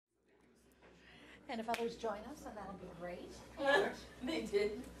And if others join us, then that'll be great. They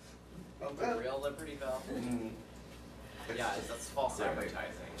did. The real Liberty Bell. Yeah, that's false advertising.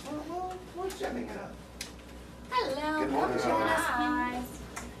 We're jamming it up. Hello. Good morning. Hi.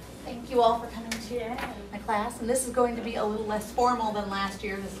 Thank you all for coming to my class. And this is going to be a little less formal than last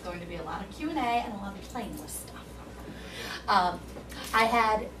year. This is going to be a lot of Q&A and a lot of playing with stuff. I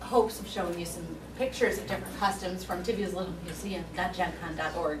had hopes of showing you some pictures of different customs from Tivia's Little Museum,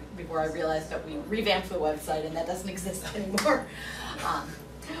 .jemcon.org, before I realized that we revamped the website and that doesn't exist anymore.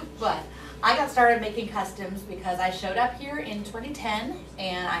 But I got started making customs because I showed up here in 2010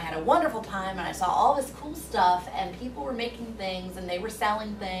 and I had a wonderful time and I saw all this cool stuff and people were making things and they were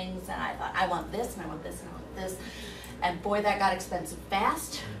selling things and I thought, I want this and I want this and I want this. And boy, that got expensive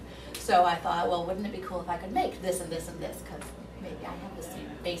fast. So I thought, well, wouldn't it be cool if I could make this and this and this, because maybe I have the same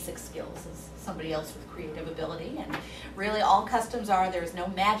basic skills as somebody else with creative ability. And really all customs are, there's no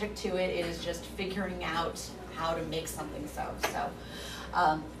magic to it. It is just figuring out how to make something So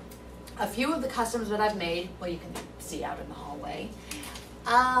a few of the customs that I've made, well, you can see out in the hallway.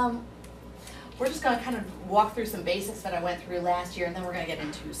 We're just going to kind of walk through some basics that I went through last year, and then we're going to get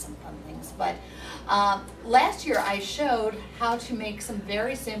into some fun things. But last year I showed how to make some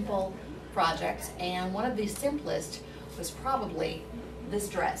very simple projects, and one of the simplest was probably this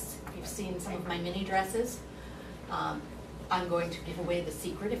dress. You've seen some of my mini dresses. I'm going to give away the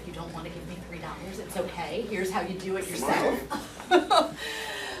secret. If you don't want to give me $3, it's okay. Here's how you do it yourself.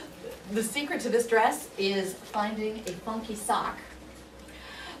 The secret to this dress is finding a funky sock,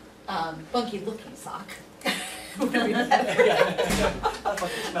 funky looking sock. Because,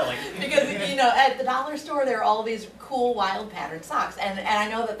 you know, at the dollar store there are all these cool wild pattern socks, and I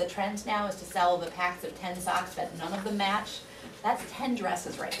know that the trend now is to sell the packs of 10 socks that none of them match. That's 10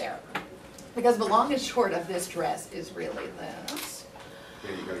 dresses right there. Because the long and short of this dress is really this.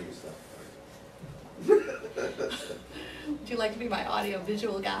 Here you go, you stuff. Would you like to be my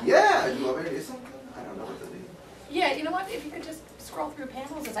audio-visual guy? Yeah, you want me to do something? I don't know what to do. Yeah, you know what? If you could just scroll through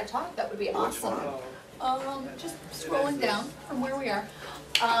panels as I talk, that would be awesome. Just scrolling down from where we are.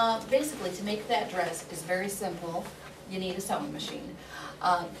 Basically, to make that dress is very simple. You need a sewing machine.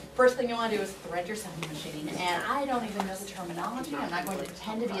 First thing you want to do is thread your sewing machine. And I don't even know the terminology. I'm not going to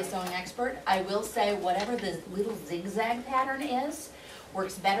pretend to be a sewing expert. I will say whatever the little zigzag pattern is,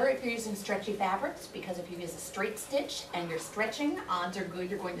 works better if you're using stretchy fabrics, because if you use a straight stitch and you're stretching, odds are good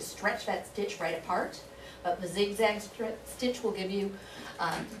you're going to stretch that stitch right apart. But the zigzag stitch will give you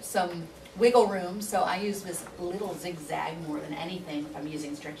some wiggle room, so I use this little zigzag more than anything if I'm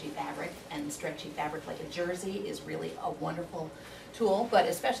using stretchy fabric, and stretchy fabric like a jersey is really a wonderful tool, but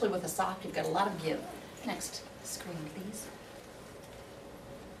especially with a sock, you've got a lot of give. Next screen, please.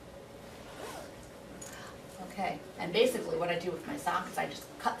 Okay, and basically what I do with my sock is I just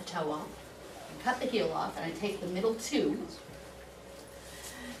cut the toe off, and cut the heel off, and I take the middle two,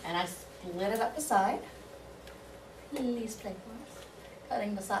 and I split it up the side. Please play for us.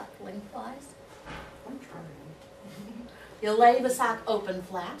 Cutting the sock lengthwise. I'm trying. You'll lay the sock open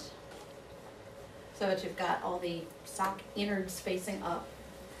flat, so that you've got all the sock innards facing up,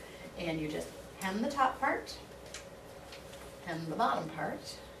 and you just hem the top part, hem the bottom part.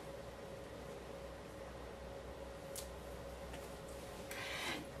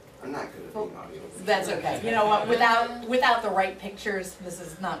 I'm not good at being audio. That's okay. You know what? Without the right pictures, this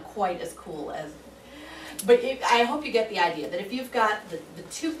is not quite as cool as. But I hope you get the idea that if you've got the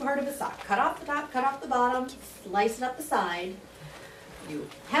two part of the sock, cut off the top, cut off the bottom, slice it up the side, you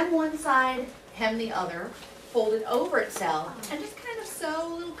hem one side, hem the other, fold it over itself, and just kind of sew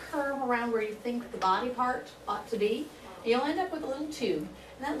a little curve around where you think the body part ought to be. And you'll end up with a little tube.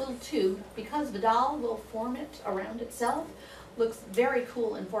 And that little tube, because the doll will form it around itself, looks very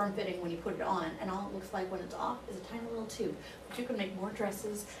cool and form-fitting when you put it on, and all it looks like when it's off is a tiny little tube. But you can make more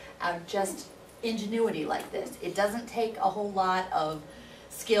dresses out of just ingenuity like this. It doesn't take a whole lot of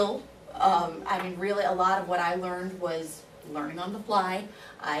skill. I mean, really, a lot of what I learned was learning on the fly.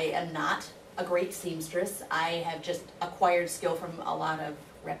 I am not a great seamstress. I have just acquired skill from a lot of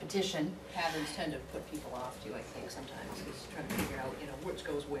repetition. Patterns tend to put people off too, I think, sometimes, because trying to figure out, you know, which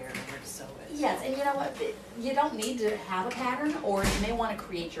goes where and where to sew it. Yes, and you know what? You don't need to have a pattern, or you may want to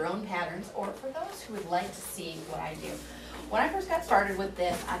create your own patterns, or for those who would like to see what I do. When I first got started with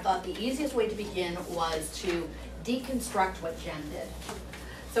this, I thought the easiest way to begin was to deconstruct what Jem did.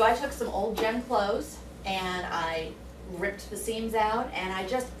 So I took some old Jem clothes and I ripped the seams out, and I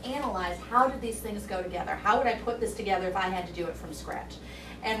just analyzed how did these things go together? How would I put this together if I had to do it from scratch?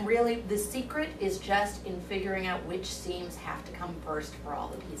 And really, the secret is just in figuring out which seams have to come first for all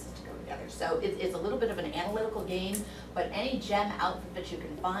the pieces to go together. So it's a little bit of an analytical game, but any gem outfit that you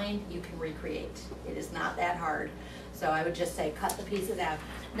can find, you can recreate. It is not that hard. So I would just say cut the pieces out.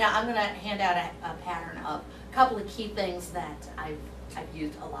 Now I'm gonna hand out a pattern of a couple of key things that I've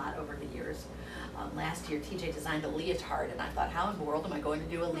used a lot over the years. Last year, TJ designed a leotard, and I thought, how in the world am I going to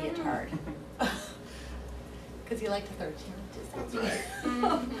do a leotard? Because you like to third That's right.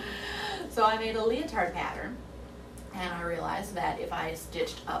 So I made a leotard pattern, and I realized that if I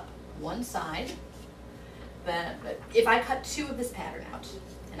stitched up one side, then if I cut two of this pattern out,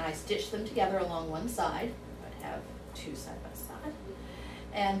 and I stitched them together along one side, I'd have two side by side,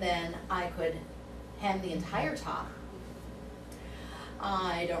 and then I could hem the entire top.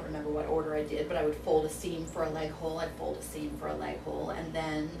 I don't remember what order I did, but I would fold a seam for a leg hole, I'd fold a seam for a leg hole, and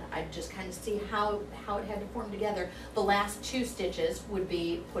then I'd just kind of see how it had to form together. The last two stitches would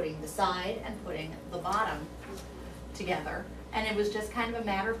be putting the side and putting the bottom together. And it was just kind of a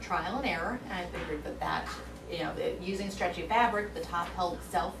matter of trial and error, and I figured that, using stretchy fabric, the top held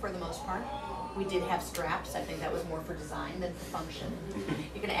itself for the most part. We did have straps. I think that was more for design than for function.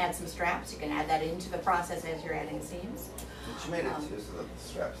 You can add some straps. You can add that into the process as you're adding seams. But you made it too so that the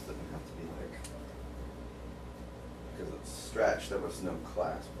straps didn't have to be like, because it's stretched, there was no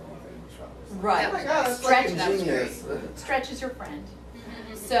clasp or anything. Which I was like, Right. oh my god, that's Stretch, like that's ingenious. Stretch is your friend.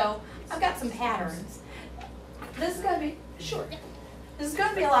 So I've got some patterns. This is going to be, sure, this is going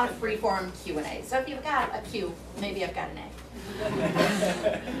to be a lot of free-form Q&A. So if you've got a Q, maybe I've got an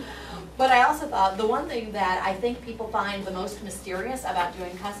A. But I also thought the one thing that I think people find the most mysterious about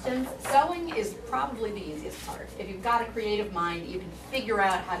doing customs, sewing is probably the easiest part. If you've got a creative mind, you can figure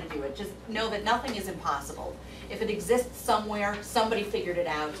out how to do it. Just know that nothing is impossible. If it exists somewhere, somebody figured it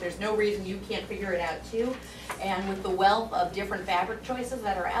out. There's no reason you can't figure it out too. And with the wealth of different fabric choices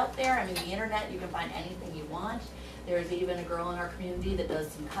that are out there, I mean, the internet, you can find anything you want. There's even a girl in our community that does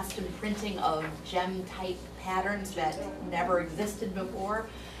some custom printing of gem-type patterns that never existed before.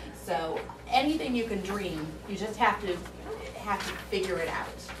 So anything you can dream, you just have to figure it out.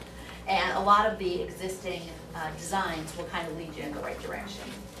 And a lot of the existing designs will kind of lead you in the right direction.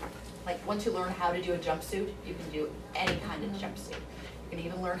 Like once you learn how to do a jumpsuit, you can do any kind of jumpsuit. You can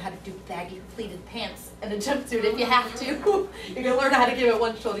even learn how to do baggy pleated pants in a jumpsuit if you have to. You can learn how to give it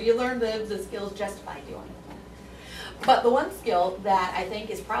one shoulder. You learn the skills just by doing it. But the one skill that I think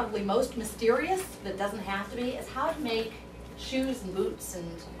is probably most mysterious, that doesn't have to be, is how to make shoes and boots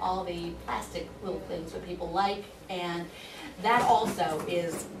and all the plastic little things that people like. And that also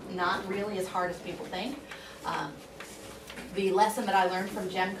is not really as hard as people think. The lesson that I learned from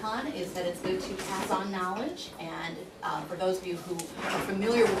JemCon is that it's good to pass on knowledge, and for those of you who are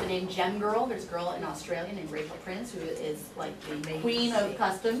familiar with the name Gem Girl, there's a girl in Australia named Rachel Prince who is like the queen of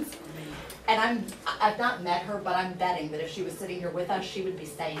customs. And I've not met her, but I'm betting that if she was sitting here with us, she would be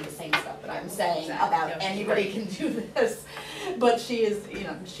saying the same stuff that I'm saying about anybody can do this. But she is,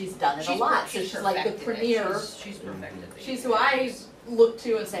 she's done it a lot. So she's like the premier. She's perfected. She's who I look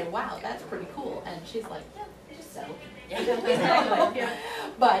to and say, wow, that's pretty cool. And she's like, yeah, just so. Yeah.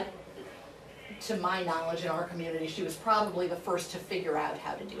 But to my knowledge in our community, she was probably the first to figure out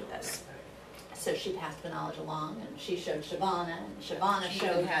how to do this. So she passed the knowledge along, and she showed Shavana, and Shavana She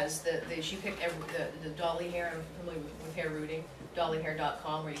showed. has she picked the dolly hair. I'm familiar with hair rooting,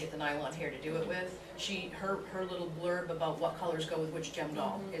 dollyhair.com, where you get the nylon hair to do it with. Her little blurb about what colors go with which gem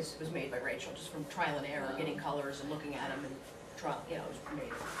doll was made by Rachel, just from trial and error, getting colors and looking at them and trial. It was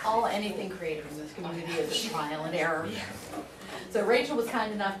made. Anything creative in this community is a trial and error. So Rachel was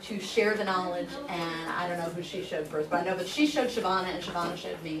kind enough to share the knowledge, and I don't know who she showed first, but I know that she showed Shavana and Shavana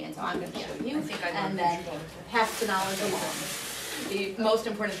showed me, and so I'm going to show you, and then pass the knowledge along. The most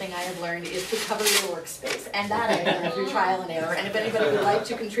important thing I have learned is to cover your workspace, and that I learned through trial and error. And if anybody would like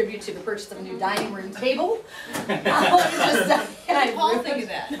to contribute to the purchase of a new dining room table, I'll just say, Paul, think of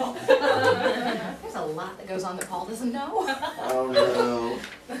that. No. There's a lot that goes on that Paul doesn't know. Oh no.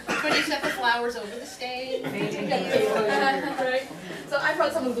 Put you set the flowers over the stage. Right. So I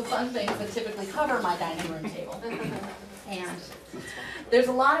brought some of the fun things that typically cover my dining room table. And there's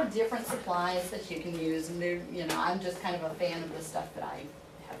a lot of different supplies that you can use, and I'm just kind of a fan of the stuff that I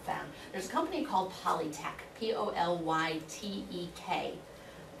have found. There's a company called Polytech, Polytek. I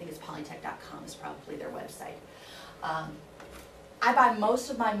think it's polytech.com is probably their website. I buy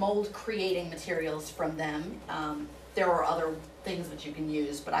most of my mold creating materials from them. there are other things that you can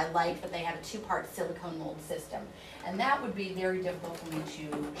use, but I like that they have a two-part silicone mold system. And that would be very difficult for me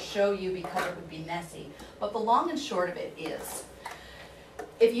to show you because it would be messy. But the long and short of it is,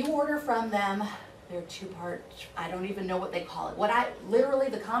 if you order from them, they're two-part, I don't even know what they call it. Literally,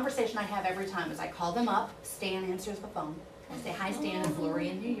 the conversation I have every time is I call them up, Stan answers the phone. I say, hi Stan, it's Lori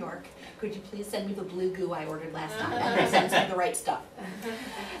in New York. Could you please send me the blue goo I ordered last time? And they send me the right stuff.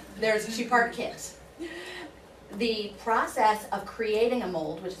 There's a two-part kit. The process of creating a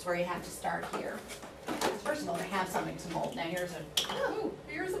mold, which is where you have to start here. First of all, I have something to mold. Now here's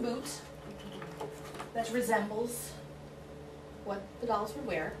a boot that resembles what the dolls would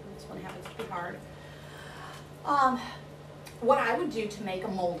wear. This one happens to be hard. What I would do to make a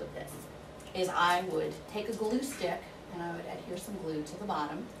mold of this is I would take a glue stick and I would adhere some glue to the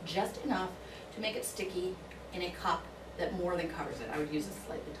bottom, just enough to make it sticky in a cup that more than covers it. I would use a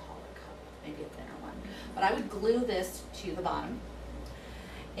slightly taller cup, maybe a thinner one. But I would glue this to the bottom,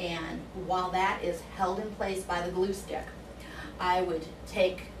 and while that is held in place by the glue stick, I would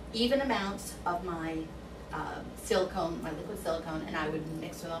take even amounts of my silicone, my liquid silicone, and I would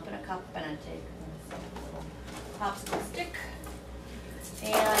mix them up in a cup, and I'd take a little popsicle stick,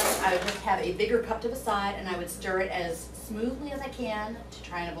 and I would just have a bigger cup to the side, and I would stir it as smoothly as I can to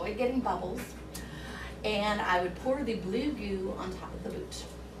try and avoid getting bubbles. And I would pour the blue goo on top of the boot,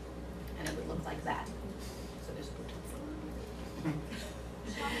 and it would look like that. So there's a boot.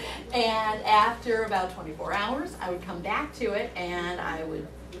 And after about 24 hours, I would come back to it, and I would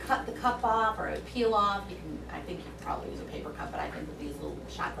cut the cup off, or I would peel off. You can, I think you could probably use a paper cup, but I think that these little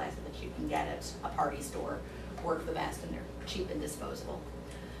shot glasses that you can get at a party store work the best, and they're cheap and disposable.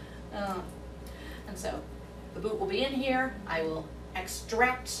 And so the boot will be in here. I will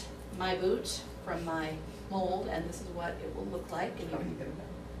extract my boot from my mold, and this is what it will look like. And How do you get it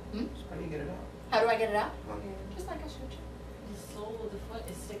out? Hmm? How do you get it out? How do I get it out? Well, Just like I showed you. The sole of the foot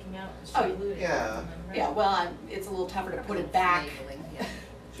is sticking out. Oh, She glued it, yeah. remember? Yeah, well, it's a little tougher to put it back. Labeling, yeah.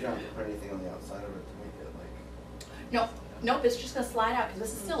 So you don't have to put anything on the outside of it to make it like. Nope, it's just gonna slide out because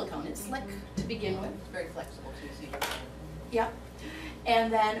this is silicone. It's slick to begin with. It's very flexible too, so you can. Yep.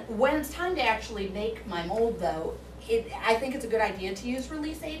 And then when it's time to actually make my mold though, I think it's a good idea to use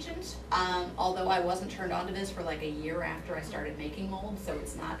release agent, although I wasn't turned on to this for like a year after I started making molds, so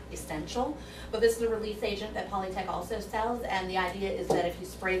it's not essential. But this is a release agent that Polytech also sells, and the idea is that if you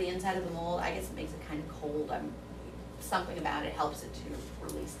spray the inside of the mold, I guess it makes it kind of cold. Something about it helps it to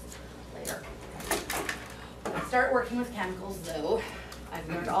release later. When I start working with chemicals though, I've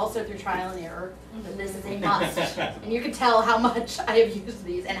learned also through trial and error that this is a must. And you can tell how much I have used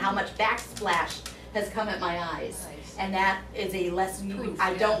these and how much backsplash has come at my eyes. Nice. And that is a lesson Proof,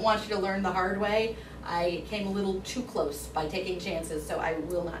 I yeah. don't want you to learn the hard way. I came a little too close by taking chances, so I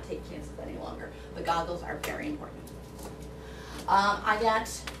will not take chances any longer. The goggles are very important. I got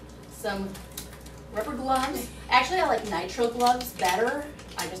some rubber gloves. Actually, I like nitrile gloves better.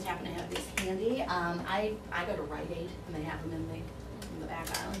 I just happen to have these handy. I go to Rite Aid, and they have them in the back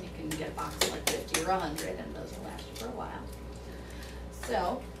aisle, and you can get a box of like 50 or 100, and those will last you for a while.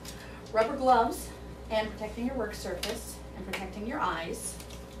 So, rubber gloves, and protecting your work surface, and protecting your eyes.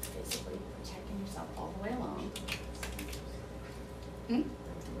 Basically, protecting yourself all the way along. Hmm?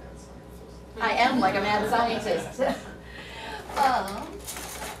 I am like a mad scientist.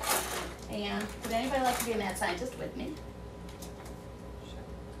 And would anybody like to be a mad scientist with me?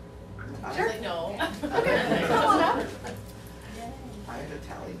 I was Sure. like, no. Okay, come on up. I had to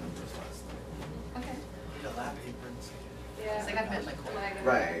tally numbers last night. Okay. Need a lab apron. Yeah. It's like I've met my core. Am I gonna-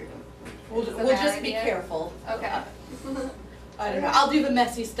 Right. We'll Is it a just bad be idea? careful. Okay. I don't know, I'll do the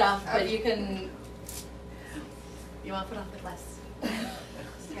messy stuff, but Okay. you can, you wanna put on the glass?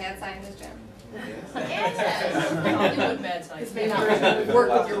 Mad scientist Jim. Yes. Hollywood mad This science. may not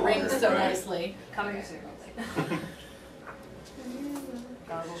work with your rings so nicely. Coming soon.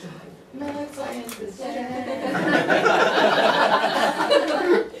 Goggles. Mad scientist.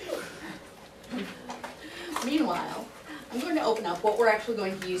 Meanwhile, I'm going to open up what we're actually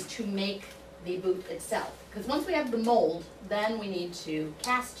going to use to make the boot itself. Because once we have the mold, then we need to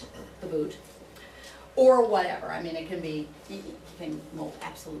cast the boot, or whatever. I mean, it can be, you can mold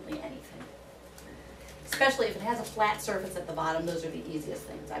absolutely anything. Especially if it has a flat surface at the bottom, those are the easiest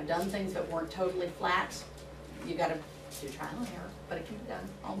things. I've done things that weren't totally flat. You gotta do trial and error, but it can be done,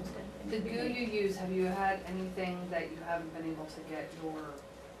 almost The anything. goo you use, have you had anything that you haven't been able to get your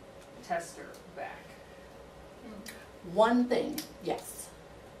tester back? One thing, yes.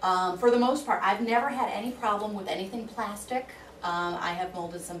 For the most part, I've never had any problem with anything plastic. I have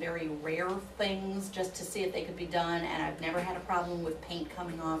molded some very rare things just to see if they could be done, and I've never had a problem with paint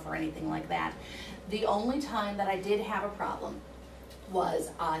coming off or anything like that. The only time that I did have a problem was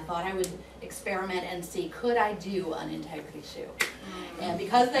I thought I would experiment and see could I do an integrity shoe. And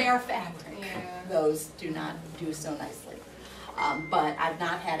because they are fabric, those do not do so nicely. But I've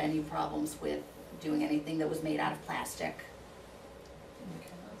not had any problems with doing anything that was made out of plastic.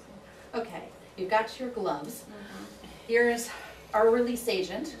 Okay, you've got your gloves. Here's our release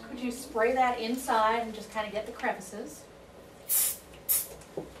agent. Could you spray that inside and just kind of get the crevices?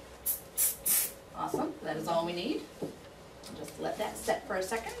 Awesome, that is all we need. Just let that set for a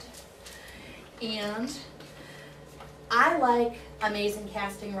second. And I like Amazing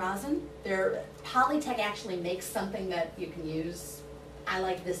Casting Rosin. Polytech actually makes something that you can use. I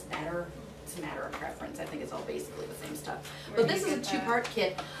like this better. It's a matter of preference. I think it's all basically the same stuff. But this is a two-part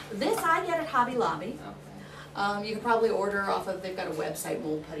kit. This I get at Hobby Lobby. You can probably order off of, they've got a website,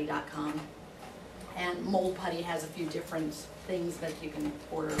 moldputty.com. And Mold Putty has a few different things that you can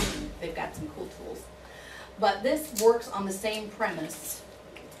order, and they've got some cool tools. But this works on the same premise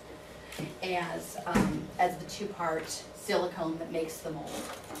as the two-part silicone that makes the mold.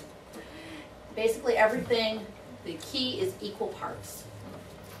 Basically everything, the key is equal parts.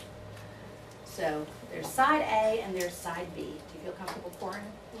 So there's side A and there's side B. Do you feel comfortable pouring?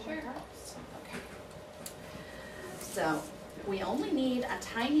 Sure. Okay. So we only need a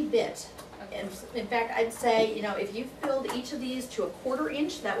tiny bit. And in fact, I'd say, you know, if you filled each of these to a 1/4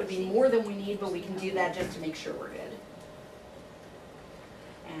 inch, that would be more than we need, but we can do that just to make sure we're good.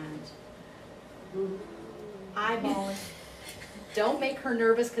 And eyeball it. Don't make her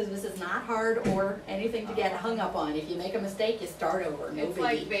nervous because this is not hard or anything to get hung up on. If you make a mistake, you start over. No It's biggie.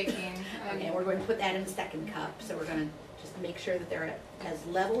 like baking. Okay, we're going to put that in the second cup. So we're going to just make sure that they're as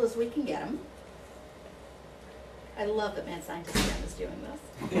level as we can get them. I love that Mad Scientist Jen is doing this.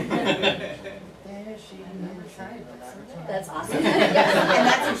 That's awesome. Yes, and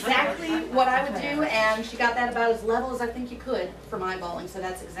that's exactly what I would do, and she got that about as level as I think you could from eyeballing, so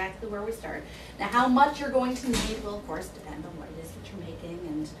that's exactly where we start. Now, how much you're going to need will, of course, depend on what it is that you're making,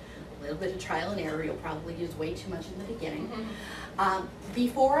 and a little bit of trial and error. You'll probably use way too much in the beginning.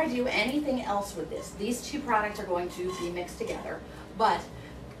 Before I do anything else with this, these two products are going to be mixed together, but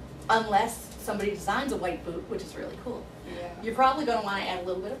unless somebody designs a white boot, which is really cool, you're probably going to want to add a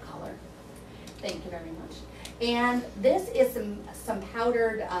little bit of color. Thank you very much. And this is some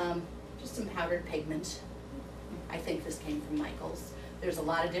powdered, just some powdered pigment. I think this came from Michael's. There's a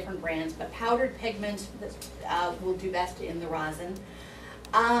lot of different brands, but powdered pigment will do best in the rosin.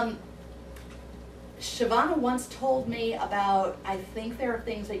 Shavana once told me about, I think there are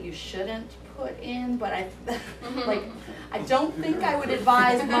things that you shouldn't put in, but I don't think I would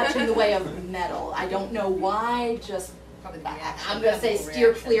advise much in the way of metal. I don't know why, just I'm going to say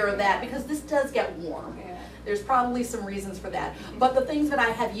steer clear of that because this does get warm. There's probably some reasons for that. But the things that I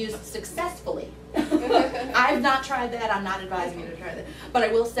have used successfully, I've not tried that. I'm not advising you to try that. But I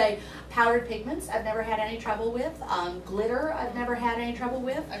will say powdered pigments I've never had any trouble with. Glitter I've never had any trouble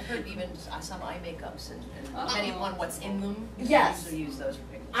with. I've heard even some eye makeups and depending on what's in them, Yes. you use those for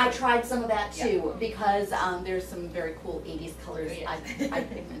pigments. I tried some of that too because there's some very cool 80s colors eye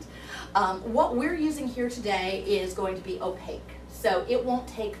pigment. What we're using here today is going to be opaque. So it won't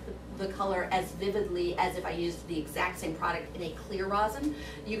take the color as vividly as if I used the exact same product in a clear rosin.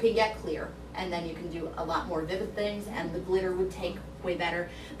 You can get clear and then you can do a lot more vivid things and the glitter would take way better.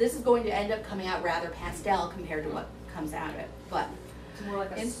 This is going to end up coming out rather pastel compared to what comes out of it. But It's more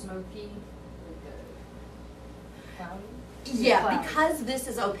like a smoky, cloudy? yeah, Cloudy. because this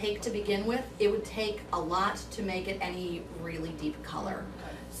is opaque to begin with, it would take a lot to make it any really deep color.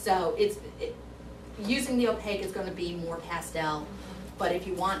 So using the opaque is going to be more pastel, but if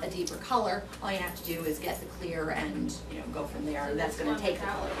you want a deeper color, all you have to do is get the clear and go from there. So That's going to take the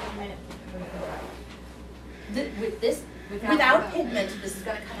color. Without Without pigment, this is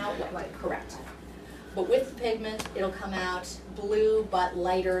going to come out white. Correct. But with the pigment, it'll come out blue, but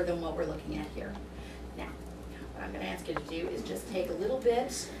lighter than what we're looking at here. Now, what I'm going to ask you to do is just take a little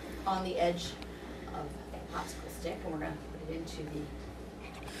bit on the edge of a popsicle stick, and we're going to put it into the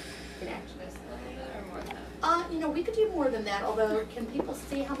we could do more than that, although can people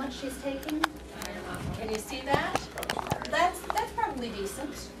see how much she's taking? Can you see that? That's probably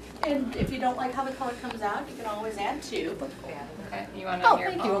decent. And if you don't like how the color comes out, you can always add 2. Okay, you want Oh,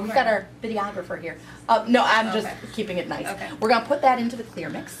 thank you. We've got our videographer here. No, I'm just keeping it nice. Okay. We're going to put that into the clear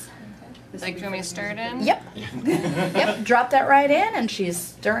mix. Like, do you want me to stir it in? Yep. Yep, drop that right in, and she's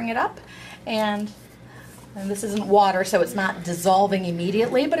stirring it up. And this isn't water, so it's not dissolving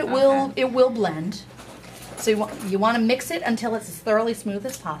immediately, but it will blend. So you want to mix it until it's as thoroughly smooth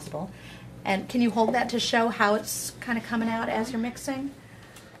as possible. And can you hold that to show how it's kind of coming out as you're mixing?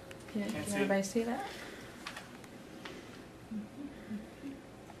 Can everybody see that?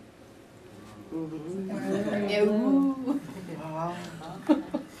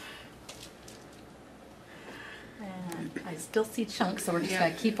 And I still see chunks, so we're just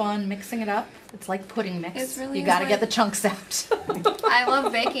gonna keep on mixing it up. It's like pudding mix. It's really You gotta like- get the chunks out. I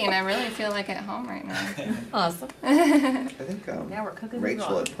love baking. I really feel like at home right now. Awesome. I think Now we're cooking Rachel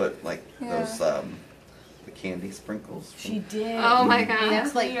wrong. had put like Yeah. those the candy sprinkles. She did. Oh my god.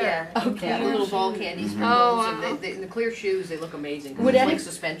 That's like, yeah, Okay. the little ball candy sprinkles, Oh, wow. and the clear shoes, they look amazing. 'Cause Would it's any- like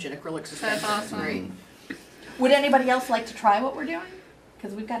suspension, acrylic suspension, That's it's awesome. great. Would anybody else like to try what we're doing?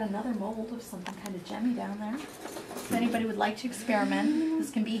 Because we've got another mold of something kind of gemmy down there. If anybody would like to experiment, this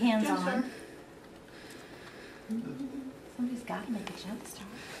can be hands-on. Somebody's got to make a gem star.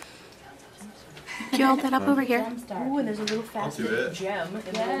 Can you hold that up over here? Ooh, and there's a little fast. Do it. Gem and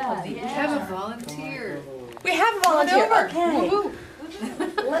Yeah, little fuzzy. yeah. Have a volunteer. We have a volunteer. over. Okay. Woo-hoo.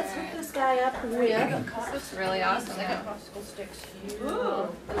 Let's hook this guy up with. That's really awesome. I got popsicle sticks here.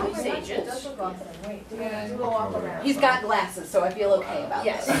 These agents. He's got glasses, so I feel okay about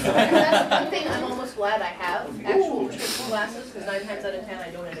Yes, this. that's one thing I'm almost glad I have, actual prescription glasses, because 9 times out of 10 I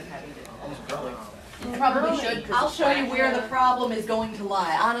don't end up having to. You probably should. 'Cause I'll it's show you black. where the problem is going to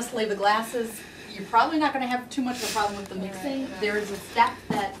lie. Honestly, the glasses, you're probably not going to have too much of a problem with the mixing. There is a step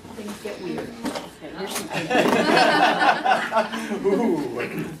that things get weird. Okay, here's some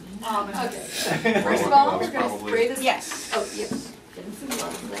Okay. First of all, we're going to spray this. Yes. Oh, yes. Give him some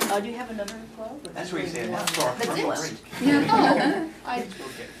gloves. Do you have another glove? That's what you're saying. That's our That's it. great. Oh,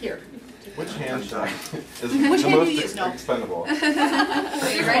 here. Which hand is Which the hand do you most use? No. expendable? Wait,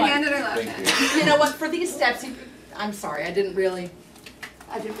 right-handed or left-handed? Thank you. You know what? For these steps, I'm sorry. I didn't realize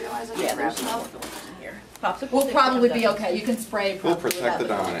I Yeah, could there's them up. some in here. Popsicle We'll sticks, probably I'm be done. okay. You can spray We'll properly protect the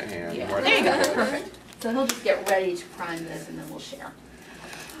without the dominant hand. Yeah. More There you go. than- Perfect. So he'll just get ready to prime this and then we'll share.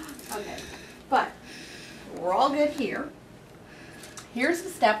 Okay. But we're all good here. Here's the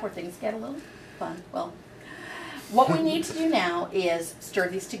step where things get a little fun. Well, what we need to do now is stir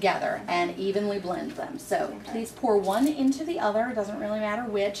these together and evenly blend them. So please pour one into the other. It doesn't really matter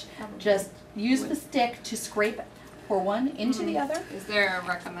which. Just use the stick to scrape it. Pour one into the other. Is there a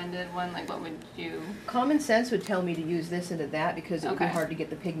recommended one? Like, what would you? Common sense would tell me to use this into that because it would be Okay. hard to get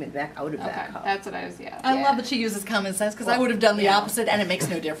the pigment back out of Okay, that cup. that's what I was. Yeah. I love that she uses common sense because I would have done the Yeah. opposite and it makes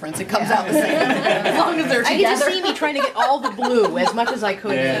no difference. It comes out the same. As long as they're I get to together. see me trying to get all the blue as much as I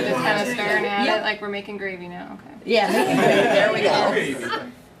could. So just kind of stirring at Yep. it, like we're making gravy now. Okay. Yeah, making great. There we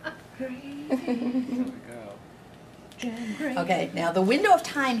go. Okay, now the window of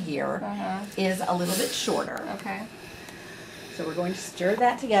time here is a little bit shorter. Okay. So we're going to stir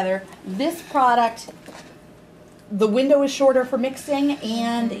that together. This product, the window is shorter for mixing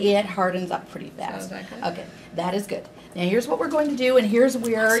and it hardens up pretty fast. is that good? Okay, that is good. Now here's what we're going to do, and here's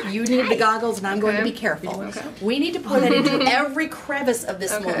where you need the goggles and I'm going to be careful. Okay. We need to put it into every crevice of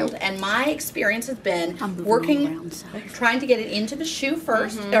this Okay. mold, and my experience has been working, trying to get it into the shoe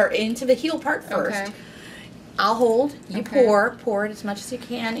first, or into the heel part first. Okay. I'll hold, you Okay. pour it as much as you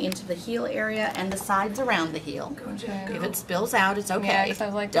can into the heel area and the sides around the heel. Okay. If it spills out, it's Yeah, okay. 'cause I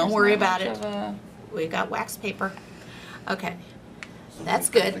was like, Don't there's worry not about much it. of a- We've got wax paper. Okay, that's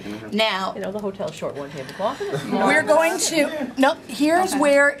good. Now, You know, the hotel short one tablecloth. we're going to, nope, here's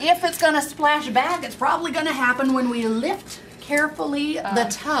where, if it's gonna splash back, it's probably gonna happen when we lift carefully the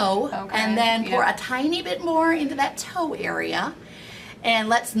toe okay, and then pour yeah. a tiny bit more into that toe area. And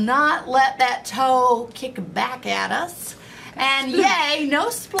let's not let that toe kick back at us. And yay, no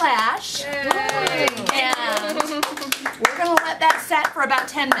splash. And we're gonna let that set for about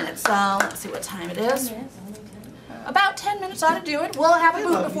 10 minutes. So let's see what time it is. About 10 minutes ought to do it. We'll have a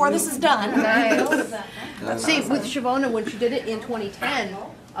boot before this is done. See, with Shavona, when she did it in 2010,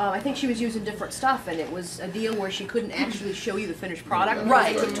 I think she was using different stuff, and it was a deal where she couldn't actually show you the finished product. because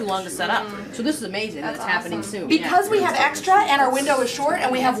Right. It took too long to set up. So this is amazing. That's happening soon. Because we have extra and our window is short and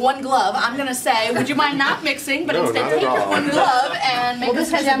we have one glove, I'm gonna say, would you mind not mixing, but No, instead not at take your all. one glove and make Well, this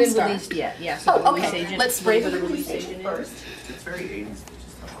us a hasn't gem been star. released yet. Yeah. So Oh, release okay. agent. Let's spray Put the a release agent agent in. first. It's very 80s to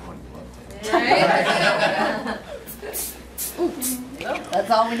just have one glove. That's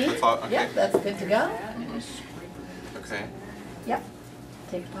all we need? That's all, okay. Yep, that's good to go. Okay. Yep.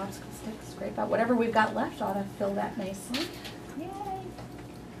 Take a popsicle stick, scrape out whatever we've got left, ought to fill that nicely. Yay.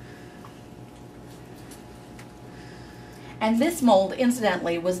 And this mold,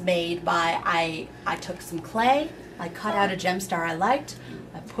 incidentally, was made by, I took some clay, I cut out a gem star I liked,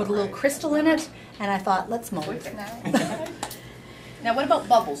 I put a little crystal in it, and I thought, let's mold it. Now, what about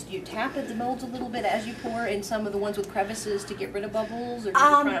bubbles? Do you tap at the molds a little bit as you pour in some of the ones with crevices to get rid of bubbles, or do you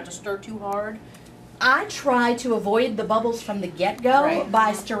try not to stir too hard? I try to avoid the bubbles from the get-go Right.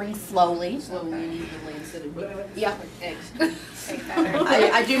 by stirring slowly. Slowly and evenly instead of Yeah. eggs.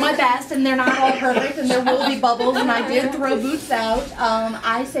 I do my best, and they're not all perfect, and there will be bubbles, and I did throw boots out.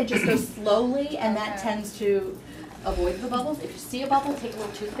 I say just go slowly, and that tends to avoid the bubbles. If you see a bubble, take a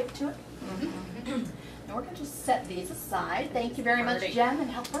little toothpick to it. And we're going to just set these aside. Thank you very much, Jem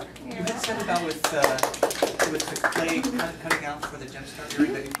and Helper. You had said about with the clay cutting out for the gemstone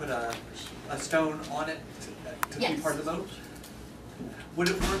area that you put a stone on it to be Yes. part of the moat. Would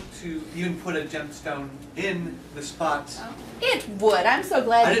it work to even put a gemstone in the spot? It would. I'm so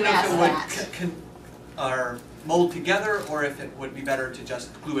glad I you didn't know asked if that. it would or mold together, or if it would be better to just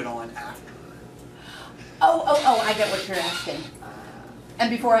glue it on after. Oh, I get what you're asking. And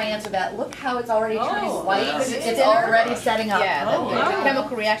before I answer that, look how it's already turning white. yes. It's already setting up. Yeah, Oh, the wow.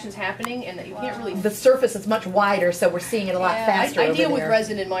 chemical reaction's happening, and that you can't really. The surface is much wider, so we're seeing it a lot faster I over deal with there.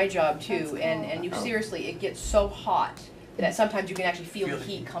 resin in my job too, and you seriously, it gets so hot that sometimes you can actually feel the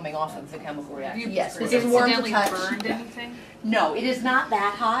heat coming off of the chemical reaction. Yes, this Has is warm to accidentally touch. burned anything? No, it is not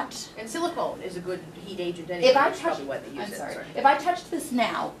that hot. And silicone is a good heat agent anyway. If I That's touch, probably why they use I'm it. sorry. If I touched this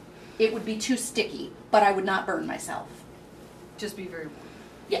now, it would be too sticky, but I would not burn myself. Just be very.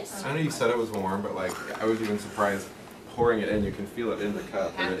 Yes. I know you said it was warm, but like I was even surprised pouring it in. You can feel it in the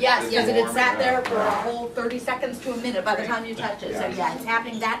cup. and it Yes, is because it had warming sat there up. for a whole 30 seconds to a minute by the time you touch it. So yeah, it's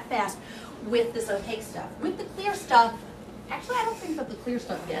happening that fast with this opaque stuff. With the clear stuff, actually I don't think that the clear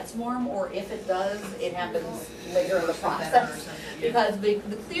stuff gets warm, or if it does, it happens later in the process. Because the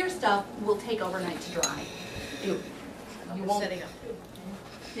clear stuff will take overnight to dry. You won't. Setting up.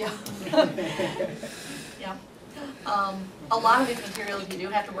 Yeah. Yeah. A lot of these materials you do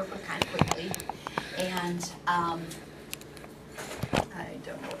have to work with kind of quickly, and I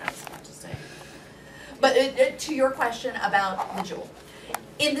don't know what I was about to say. But to your question about the jewel,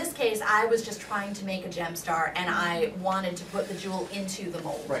 in this case, I was just trying to make a gem star, and I wanted to put the jewel into the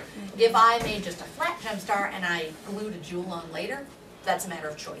mold. Right. If I made just a flat gem star and I glued a jewel on later, that's a matter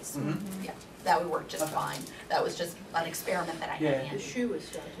of choice. Yeah, that would work just fine. That was just an experiment that I had Yeah. in. The shoe is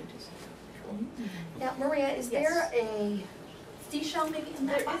starting to. Yeah, Maria, is there a seashell maybe in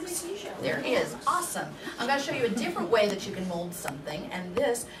that box? seashell. There is, awesome. I'm gonna show you a different way that you can mold something, and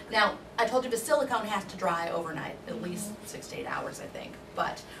this, now, I told you the silicone has to dry overnight, at least 6 to 8 hours, I think.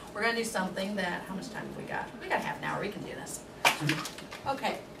 But we're gonna do something that, how much time have we got? We got half an hour, we can do this.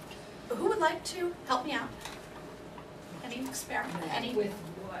 Okay, who would like to help me out? Any experiment, any? With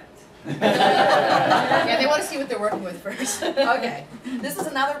what? Yeah, they want to see what they're working with first. Okay, this is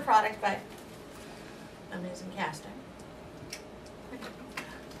another product by Amazing Casting.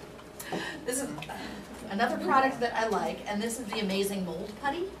 This is another product that I like, and this is the Amazing Mold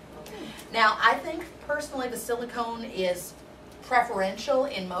Putty. Now, I think personally the silicone is preferential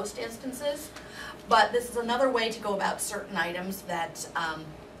in most instances, but this is another way to go about certain items that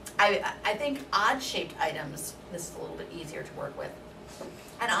I think odd-shaped items, this is a little bit easier to work with.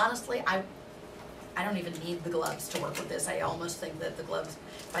 And honestly, I don't even need the gloves to work with this. I almost think that the gloves,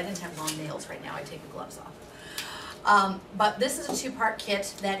 if I didn't have long nails right now, I'd take the gloves off. But this is a two-part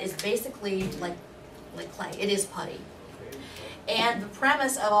kit that is basically like clay. It is putty. And the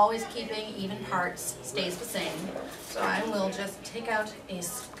premise of always keeping even parts stays the same. So I will just take out a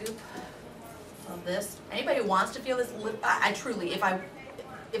scoop of this. Anybody who wants to feel this, I truly, if I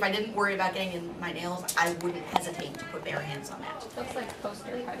didn't worry about getting in my nails, I wouldn't hesitate to put bare hands on that. Looks like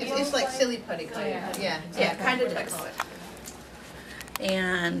poster putty. It's like silly putty kind of. Yeah. Yeah, kind of does.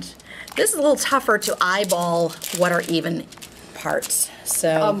 And this is a little tougher to eyeball what are even parts.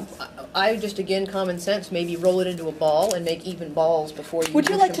 So, I just, again, common sense, maybe roll it into a ball and make even balls before you would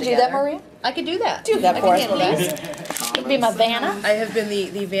you mush like them to do that, together. Maria? I could do that. Do that I for can us, handle that. please. You'd be my Vanna. I have been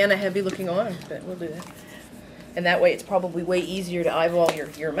the Vanna heavy looking on, but we'll do that. And that way it's probably way easier to eyeball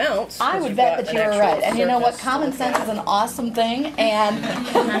your mounts. I 'cause would you've bet got that an you were actual right. And you know what? surface. Common sense is an awesome thing, and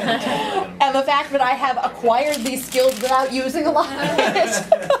and the fact that I have acquired these skills without using a lot of it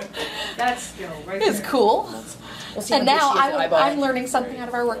That's skill, right is there. cool. We'll see And how good now she is at eyeballing. I'm learning something out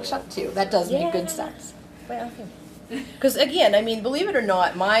of our workshop too. That does make good sense. Because again, I mean, believe it or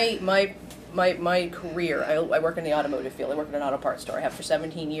not, my career, I work in the automotive field. I work in an auto parts store. I have for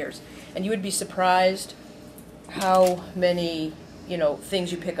 17 years. And you would be surprised how many,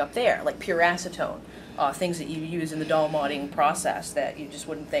 things you pick up there, like pure acetone, things that you use in the doll modding process that you just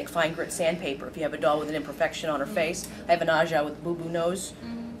wouldn't think. Fine grit sandpaper, if you have a doll with an imperfection on her face. I have an Aja with boo-boo nose.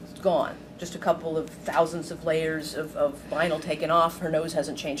 gone. Just a couple of thousands of layers of vinyl taken off. Her nose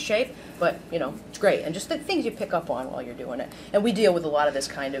hasn't changed shape, but you know, it's great. And just the things you pick up on while you're doing it. And we deal with a lot of this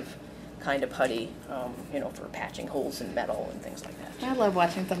kind of putty, you know, for patching holes in metal and things like that. I love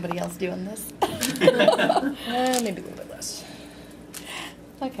watching somebody else doing this. Maybe a little bit less.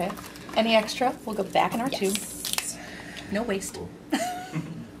 Okay. Any extra? We'll go back in our tube. No waste. What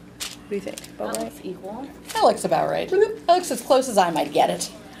do you think? About right? equal. That looks about right. That looks as close as I might get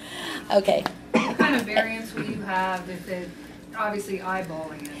it. Okay. What kind of variance will you have if it, obviously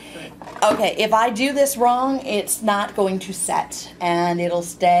eyeballing it, but Okay, if I do this wrong, it's not going to set, and it'll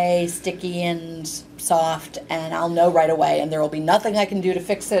stay sticky and soft, and I'll know right away, and there will be nothing I can do to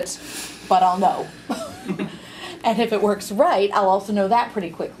fix it, but I'll know. And if it works right, I'll also know that pretty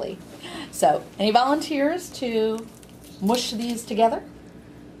quickly. So, any volunteers to mush these together?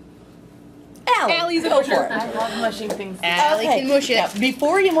 Allie's go for it. I love mushing things. Allie can mush it. Now,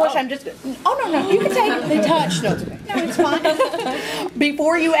 before you mush, I'm just. Oh no, you can take it. They touch. No, it's okay. No, it's fine.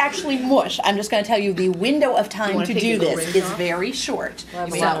 Before you actually mush, I'm just going to tell you the window of time to do this is very short. You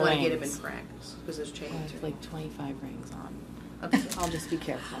may not want to get them in practice because there's chains. Like 25 rings on. Okay, I'll just be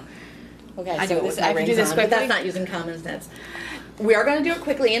careful. Okay, I so do it with my I can do rings this on. quick. That's not using common sense. We are going to do it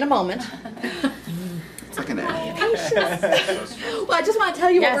quickly in a moment. It's like an ad. Well, I just want to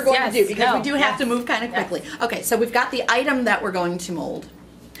tell you what we're going to do because we do have to move kind of quickly. Okay, so we've got the item that we're going to mold.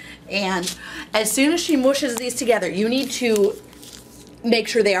 And as soon as she mushes these together, you need to make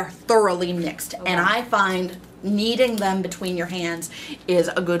sure they are thoroughly mixed. And I find kneading them between your hands is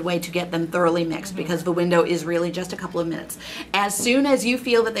a good way to get them thoroughly mixed because the window is really just a couple of minutes. As soon as you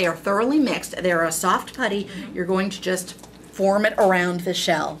feel that they are thoroughly mixed, they're a soft putty, you're going to just form it around the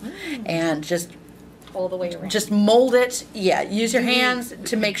shell and just All the way around. just mold it. Yeah, use your hands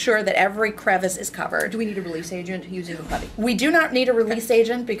to make sure that every crevice is covered. Do we need a release agent using the putty? We do not need a release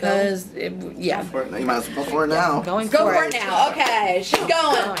agent because, yeah. For it, you might as well go for it now. Going Go for it now. Okay, she's going.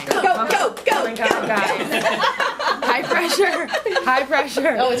 Go, go, go, Oh my God, guys. High pressure. High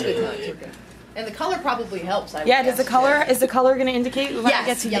pressure. Oh, it's good. It's okay. And the color probably helps. I would Yeah, does the guess, color, is the color going to indicate when it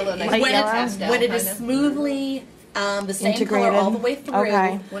gets Yes, yellow, like nice when, yellow? pastel. when it is Kind of. smoothly the same Integrated. color all the way through,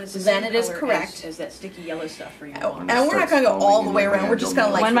 Okay. When it's the then same it is color correct. as that sticky yellow stuff for you. And we're not going to go all the way around. We're just going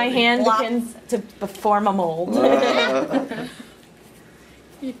to like When my hand flop. begins to form a mold.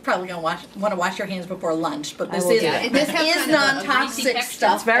 You're probably going to want to wash your hands before lunch, but I this will is do that. this It does have is kind of a non-toxic greasy texture.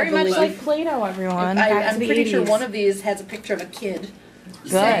 stuff. It's very I much believe. like Play-Doh, everyone. Back to I'm the pretty sure 80s. one of these has a picture of a kid.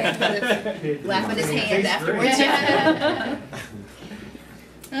 Good. Laugh at his hand afterwards.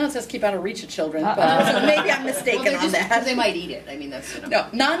 No, it says keep out of reach of children, Uh-oh. but so maybe I'm Well, mistaken they're on just, that. because they might eat it. I mean, that's, you know. No,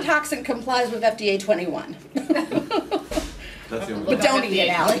 non-toxic complies with FDA 21. That's the only But don't eat it,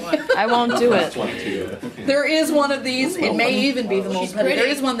 Allie. I won't do it. 22. There is one of these, it may even be the most She's pretty. There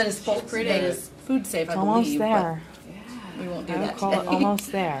pretty. is one that is full, pretty. that is food safe, I It's almost believe, there. but we won't do I would that call it today.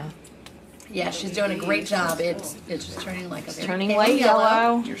 almost there. Yeah, she's doing a great job. It's just turning like a very Turning pale light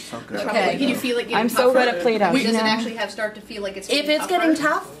yellow. You're so good. Okay. Can you feel it getting I'm so good tougher? at Play-Doh. Does you it know? actually start to feel like it's If it's getting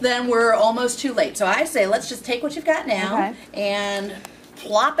tough, then we're almost too late. So I say let's just take what you've got now Okay. and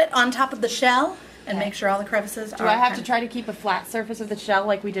plop it on top of the shell and make sure all the crevices Do are I have to kind try to keep a flat surface of the shell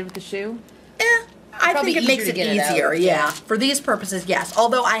like we did with the shoe? I Probably think it makes easier it to get it out, easier, yeah. yeah. For these purposes, yes.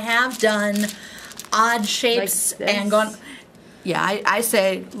 Although I have done odd shapes Like this? and gone. Yeah, I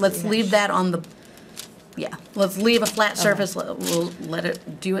say let's leave that on the. Yeah, let's leave a flat surface. We'll let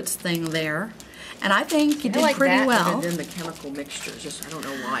it do its thing there, and I think you did pretty well. And then the chemical mixtures. Just I don't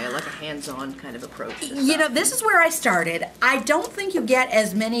know why. I like a hands-on kind of approach. to You know, stuff. this is where I started. I don't think you get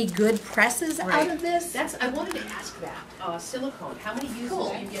as many good presses out of this. That's. I wanted to ask that. Silicone. How many uses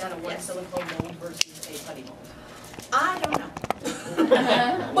do you get out of one silicone mold versus a putty mold? I don't know.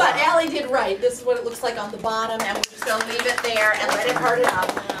 But Allie did right. This is what it looks like on the bottom, and we're just going to leave it there and let it harden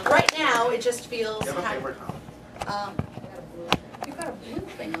up. Right now, it just feels You have a kind paper towel. you've got a blue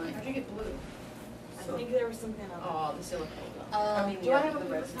thing on it. How'd you get blue? I think there was something on Oh, the silicone. Do I have a the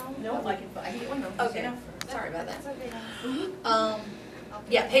blue rest. towel? No, I can get one. though. Okay, sorry about that.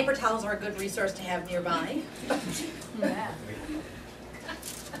 Yeah, paper towels are a good resource to have nearby.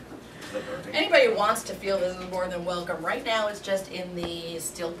 Anybody who wants to feel this is more than welcome. Right now it's just in the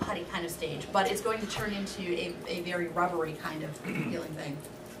still putty kind of stage, but it's going to turn into a very rubbery kind of feeling thing.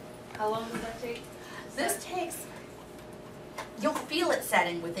 how long does that take? This takes, you'll feel it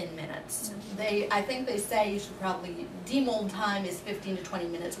setting within minutes. I think they say you should probably, demold time is 15 to 20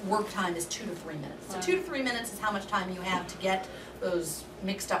 minutes, work time is 2 to 3 minutes. So 2 to 3 minutes is how much time you have to get those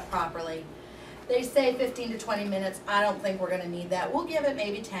mixed up properly. They say 15 to 20 minutes. I don't think we're gonna need that. We'll give it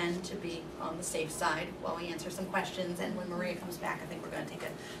maybe 10 to be on the safe side while we answer some questions. And when Maria comes back, I think we're gonna take a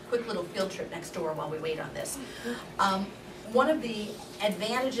quick little field trip next door while we wait on this. One of the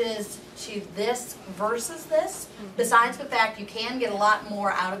advantages to this versus this, besides the fact you can get a lot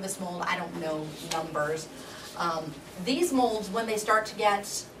more out of this mold, I don't know numbers. These molds, when they start to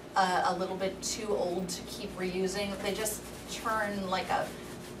get a little bit too old to keep reusing, they just turn like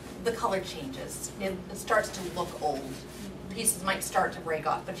the color changes. It starts to look old. Pieces might start to break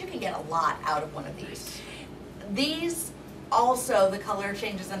off, but you can get a lot out of one of these. These also, the color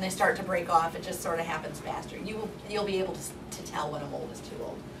changes and they start to break off. It just sort of happens faster. You'll be able to tell when a mold is too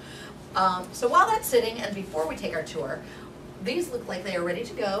old. So while that's sitting, and before we take our tour, these look like they are ready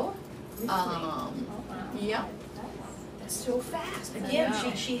to go. Yeah. That's so fast. Again,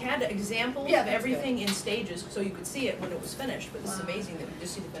 she had examples of everything in stages, so you could see it when it was finished, but this is amazing that we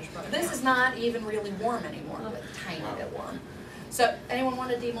just see the finished product. This is not even really warm anymore, but a tiny bit warm. So, anyone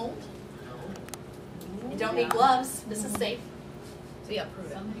want to demold? You don't need gloves. This is safe. So yeah,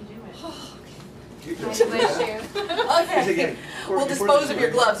 prove it. Okay. We'll dispose of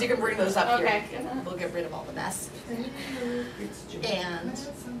your gloves. You can bring those up here. We'll get rid of all the mess. And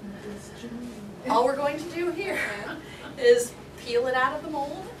all we're going to do here is peel it out of the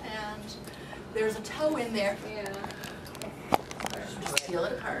mold, and there's a toe in there. Just peel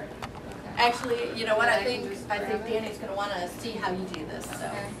it apart. Actually, you know what? I think Danny's going to want to see how you do this.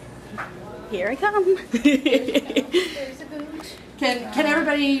 So Here I come. there's a boot. Can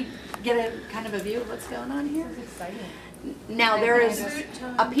everybody get a kind of a view of what's going on here? Now there is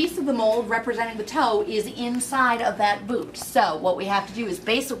a piece of the mold representing the toe is inside of that boot. So what we have to do is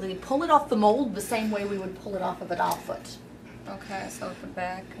basically pull it off the mold the same way we would pull it off of a doll foot. Okay, so at the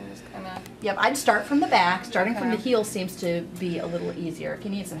back and just kind of. Yep, I'd start from the back. Starting from the heel seems to be a little easier. If you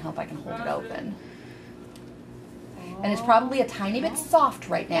need some help, I can hold it open. And it's probably a tiny bit soft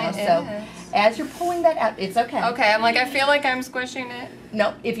right now, so as you're pulling that out, it's okay. Okay, I'm like, I feel like I'm squishing it.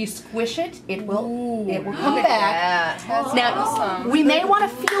 No, if you squish it, it will come back. That's Now, awesome. we may want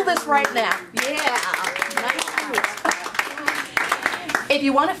to feel this right now. Yeah, nice. If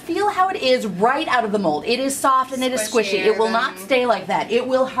you want to feel how it is right out of the mold, it is soft and it is squishy. It will not stay like that. It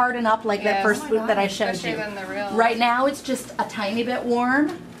will harden up like that first boot that I showed you. Right now, it's just a tiny bit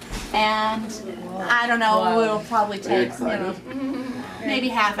warm. And I don't know, it'll probably take maybe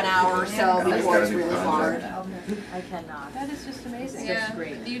half an hour or so before it's really hard. I cannot. That is just amazing. Yeah. That's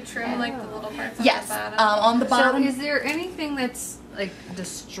great. Do you trim like the little parts on Yes, the bottom? on the bottom. So is there anything that's like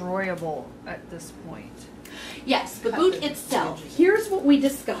destroyable at this point? Yes, the boot itself. Here's what we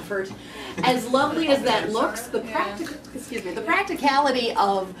discovered. As lovely as that looks, the practicality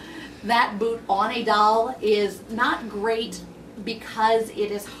of that boot on a doll is not great because it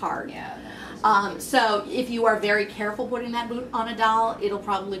is hard. So if you are very careful putting that boot on a doll, it'll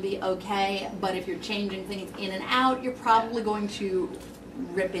probably be okay. But if you're changing things in and out, you're probably going to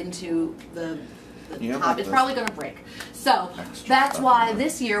rip into the top. It's probably going to break. So that's why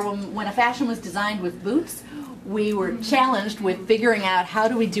this year, when a fashion was designed with boots, we were challenged with figuring out how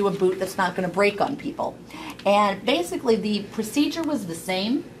do we do a boot that's not going to break on people. And basically the procedure was the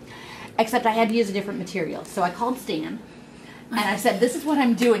same, except I had to use a different material. So I called Stan. And I said, this is what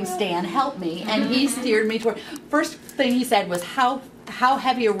I'm doing, Stan, help me. And he steered me toward, first thing he said was, how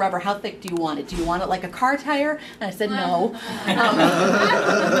heavy a rubber, how thick do you want it? Do you want it like a car tire? And I said, no. Because,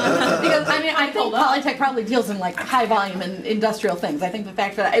 I mean, I think Polytech probably deals in like high volume and industrial things. I think the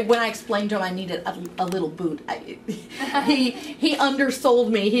fact that when I explained to him I needed a little boot, he undersold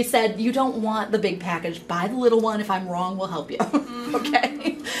me. He said, you don't want the big package, buy the little one. If I'm wrong, we'll help you.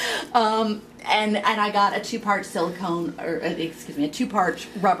 Okay? And I got a two-part silicone, or excuse me, a two-part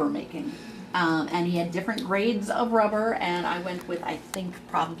rubber making. And he had different grades of rubber, and I went with, I think,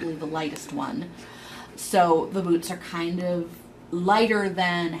 probably the lightest one. So the boots are kind of lighter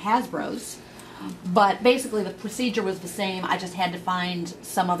than Hasbro's, but basically the procedure was the same. I just had to find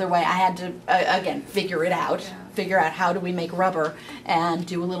some other way. I had to, again, figure it out. Figure out how do we make rubber and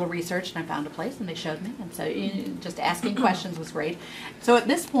do a little research, and I found a place and they showed me, and so just asking questions was great. So at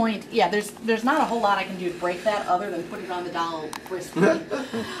this point, yeah, there's not a whole lot I can do to break that other than put it on the doll briskly.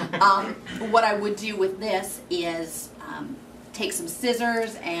 What I would do with this is take some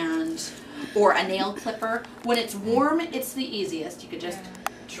scissors or a nail clipper. When it's warm, it's the easiest. You could just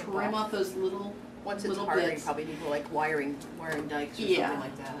trim off those little Once it's little harder, you bits. probably need like wiring dikes or something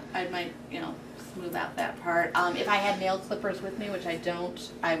like that. I might, smooth out that part. If I had nail clippers with me, which I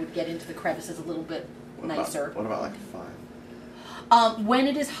don't, I would get into the crevices a little bit nicer. What about like a file? When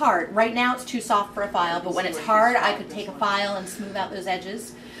it is hard, right now it's too soft for a file, but when it's hard, I could take a file and smooth out those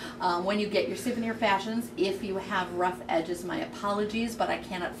edges. When you get your souvenir fashions, if you have rough edges, my apologies, but I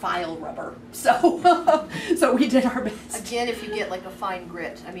cannot file rubber. So, so we did our best. Again, if you get like a fine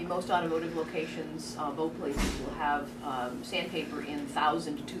grit, I mean, most automotive locations, both places will have sandpaper in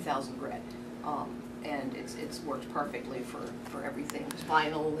 1,000 to 2,000 grit. And it's worked perfectly for everything.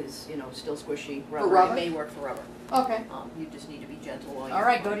 Vinyl is, you know, still squishy. Rubber? It may work for rubber. Okay. You just need to be gentle while you're. All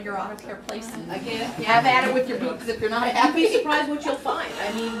right, go to your auto care place and Again, have at it with your boots if you're not I'd be happy. surprised what you'll find.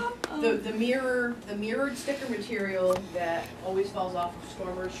 I mean, the mirrored sticker material that always falls off of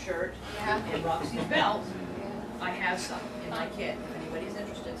Stormer's shirt and Roxy's belt, I have some in my kit. If anybody's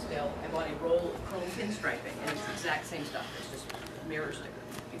interested still, I bought a roll of chrome pinstriping, and it's the exact same stuff. It's just mirror sticker.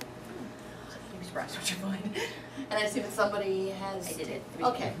 You'd be surprised what you find. And I assume somebody has. I did it.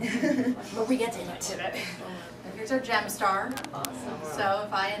 Okay. Maria did it. And here's our gem star. Awesome. So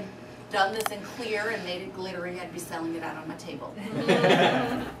if I had done this in clear and made it glittery, I'd be selling it out on my table.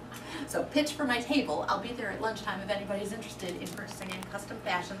 So pitch for my table. I'll be there at lunchtime if anybody's interested in purchasing any custom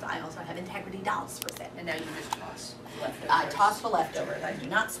fashions. I also have integrity dolls for sale. And now you just toss leftovers. I toss for leftovers. I do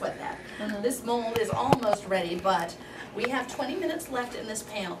not sweat that. This mold is almost ready, but we have 20 minutes left in this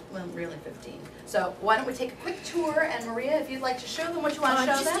panel. Well, really 15. So why don't we take a quick tour, and Maria, if you'd like to show them what you want to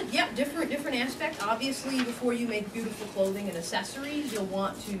show them. Yeah, different aspect. Obviously, before you make beautiful clothing and accessories, you'll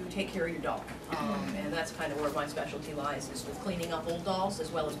want to take care of your doll. And that's kind of where my specialty lies, is with cleaning up old dolls, as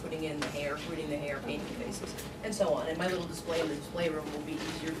well as putting in the hair, rooting the hair, painting faces, and so on. And my little display in the display room will be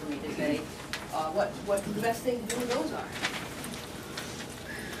easier for me to say what the best thing to do with those are.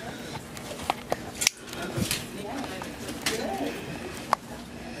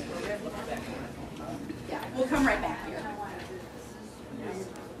 Yeah, we'll come right back.